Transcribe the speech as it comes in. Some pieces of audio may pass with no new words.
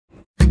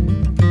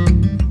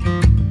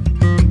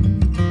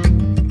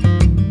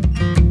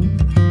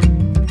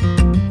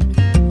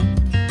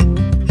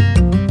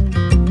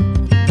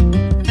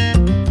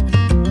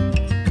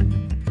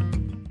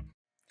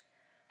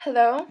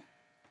Hello,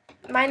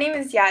 my name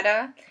is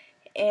Yada,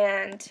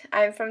 and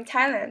I'm from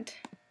Thailand.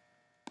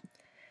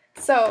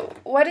 So,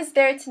 what is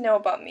there to know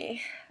about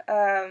me?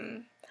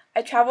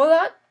 I travel a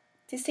lot,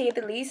 to say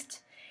the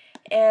least,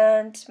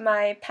 and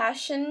my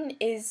passion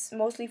is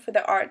mostly for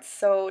the arts,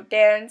 so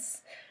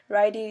dance,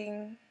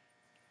 writing,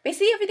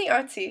 basically everything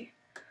artsy.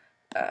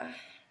 Uh,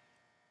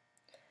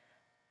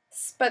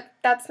 but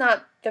that's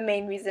not the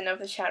main reason of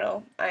the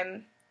channel.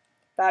 I'm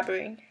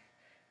blabbering.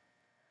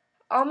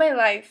 All my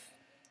life,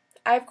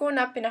 I've grown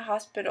up in a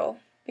hospital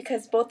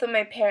because both of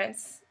my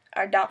parents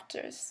are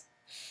doctors.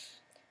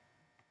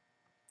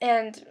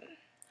 And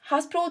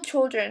hospital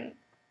children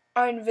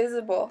are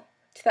invisible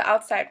to the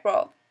outside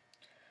world.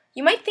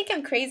 You might think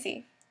I'm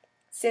crazy,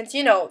 since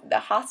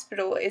the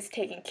hospital is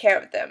taking care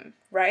of them,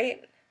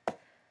 right?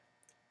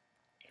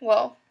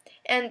 Well,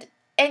 and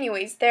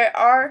anyways, there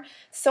are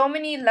so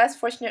many less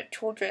fortunate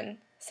children,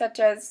 such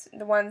as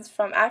the ones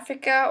from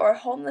Africa or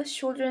homeless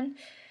children.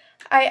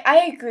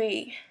 I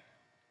agree,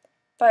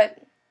 but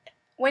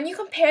when you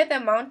compare the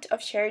amount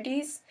of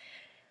charities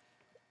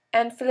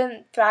and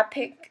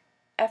philanthropic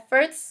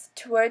efforts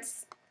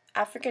towards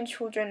African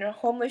children or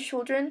homeless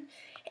children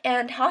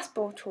and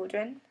hospital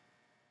children,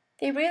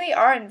 they really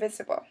are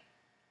invisible.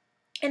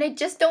 And I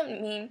just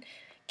don't mean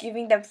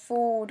giving them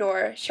food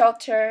or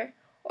shelter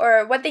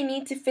or what they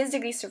need to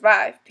physically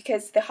survive,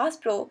 because the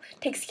hospital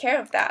takes care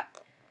of that.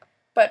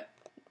 But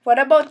what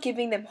about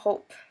giving them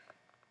hope?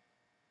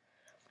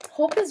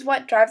 Hope is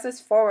what drives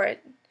us forward.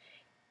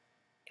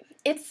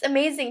 It's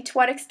amazing to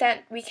what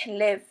extent we can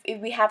live if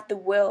we have the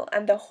will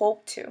and the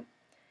hope to.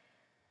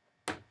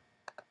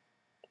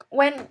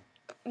 When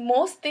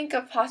most think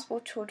of hospital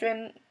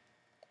children,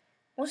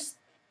 most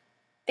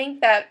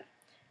think that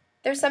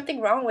there's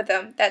something wrong with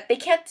them, that they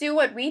can't do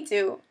what we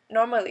do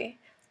normally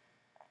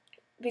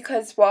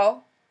because,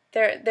 well,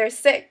 they're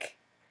sick.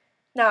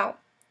 Now,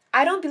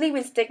 I don't believe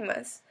in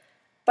stigmas,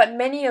 but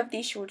many of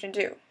these children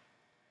do.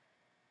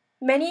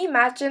 Many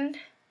imagine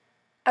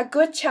a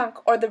good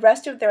chunk or the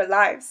rest of their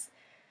lives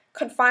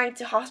confined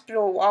to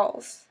hospital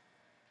walls,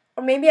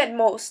 or maybe at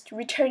most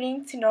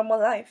returning to normal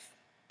life.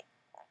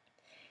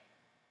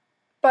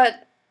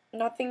 But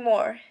nothing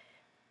more.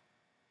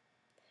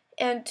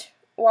 And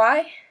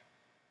why?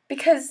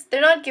 Because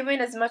they're not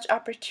given as much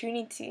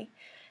opportunity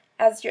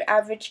as your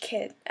average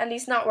kid, at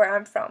least not where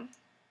I'm from.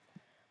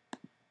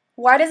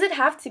 Why does it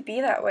have to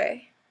be that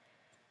way?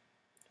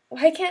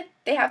 Why can't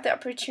they have the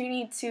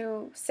opportunity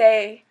to,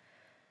 say,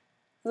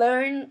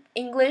 learn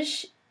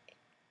English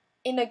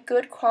in a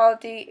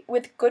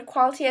with good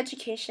quality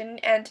education,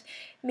 and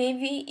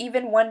maybe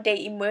even one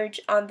day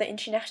emerge on the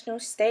international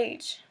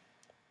stage?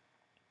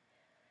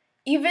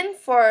 Even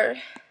for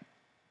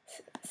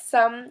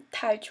some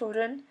Thai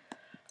children,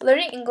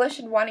 learning English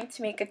and wanting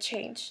to make a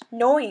change,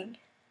 knowing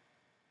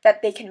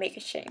that they can make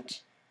a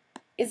change,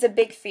 is a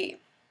big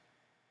feat.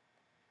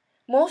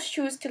 Most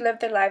choose to live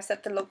their lives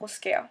at the local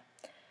scale.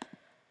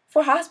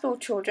 For hospital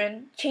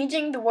children,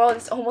 changing the world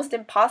is almost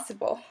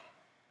impossible.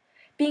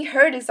 Being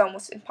heard is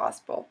almost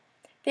impossible.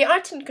 They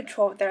aren't in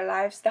control of their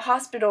lives, the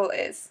hospital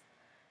is.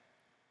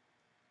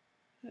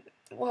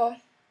 Well,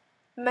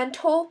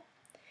 mental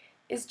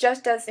is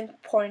just as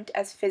important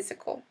as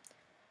physical.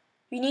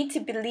 We need to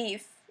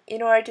believe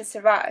in order to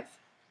survive.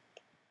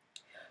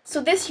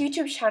 So this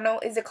YouTube channel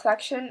is a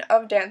collection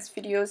of dance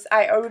videos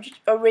I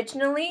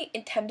originally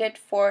intended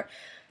for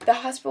the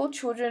hospital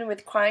children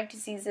with chronic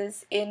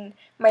diseases in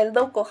my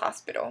local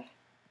hospital.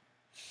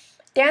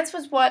 Dance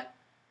was what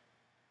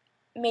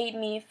made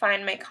me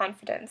find my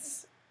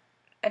confidence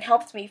and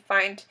helped me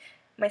find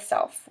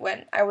myself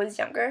when I was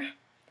younger.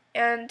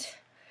 And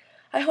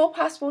I hope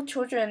hospital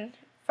children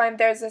find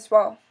theirs as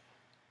well.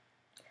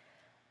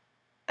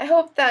 I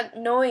hope that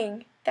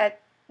knowing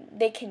that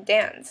they can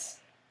dance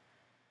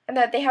and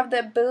that they have the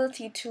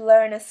ability to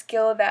learn a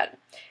skill that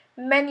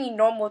many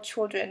normal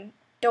children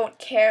don't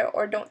care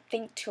or don't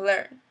think to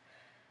learn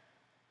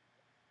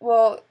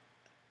will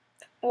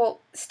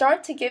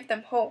start to give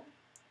them hope.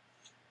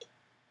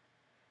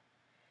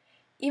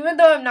 Even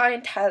though I'm not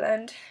in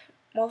Thailand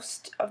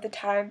most of the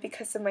time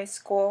because of my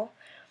school,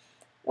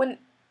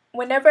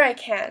 whenever I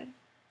can,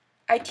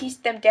 I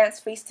teach them dance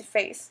face to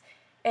face.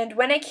 And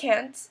when I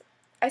can't,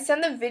 I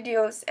send them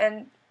videos,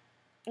 and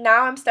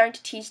now I'm starting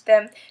to teach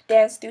them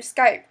dance through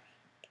Skype.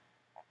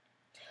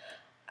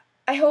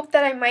 I hope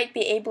that I might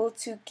be able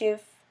to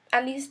give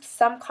at least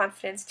some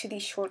confidence to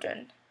these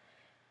children.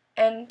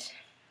 And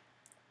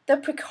the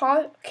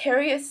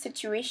precarious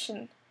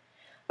situation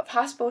of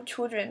hospital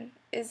children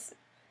is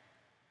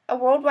a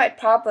worldwide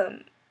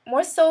problem,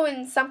 more so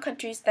in some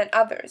countries than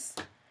others.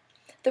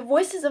 The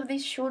voices of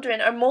these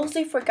children are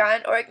mostly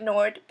forgotten or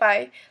ignored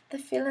by the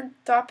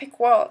philanthropic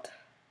world.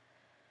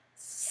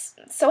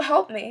 So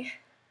help me.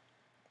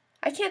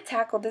 I can't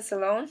tackle this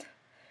alone.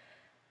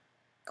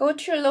 Go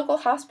to your local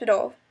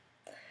hospital.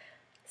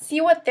 See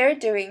what they're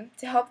doing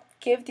to help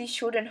give these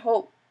children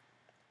hope.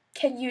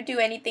 Can you do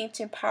anything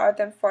to empower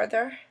them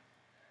further?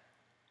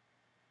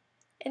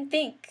 And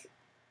think,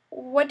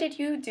 what did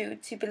you do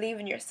to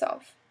believe in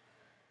yourself?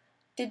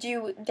 Did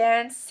you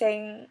dance,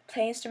 sing,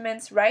 play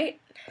instruments,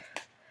 write?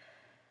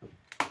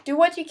 Do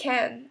what you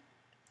can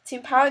to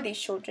empower these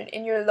children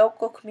in your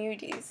local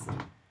communities.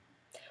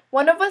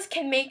 One of us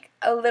can make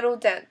a little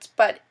dent,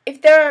 but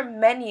if there are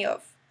many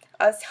of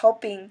us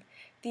helping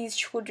these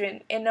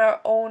children in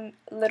our own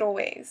little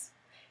ways,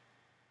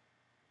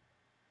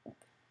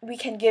 we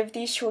can give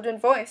these children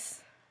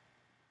voice.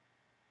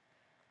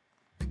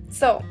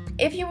 So,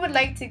 if you would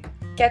like to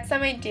get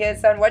some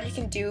ideas on what you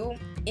can do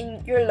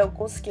in your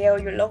local scale,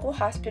 your local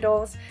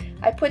hospitals,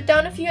 I put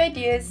down a few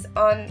ideas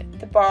on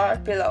the bar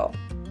below.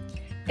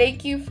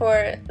 Thank you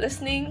for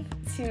listening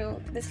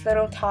to this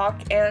little talk,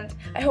 and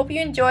I hope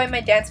you enjoy my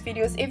dance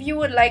videos. If you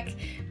would like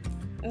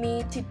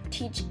me to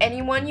teach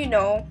anyone you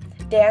know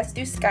dance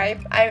through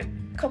Skype,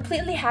 I'm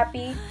completely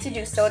happy to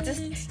do so.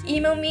 Just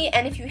email me,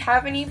 and if you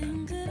have any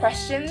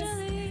questions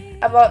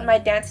about my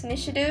dance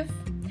initiative,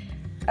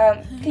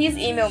 please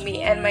email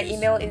me, and my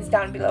email is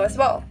down below as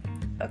well.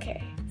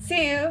 Okay,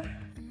 see you!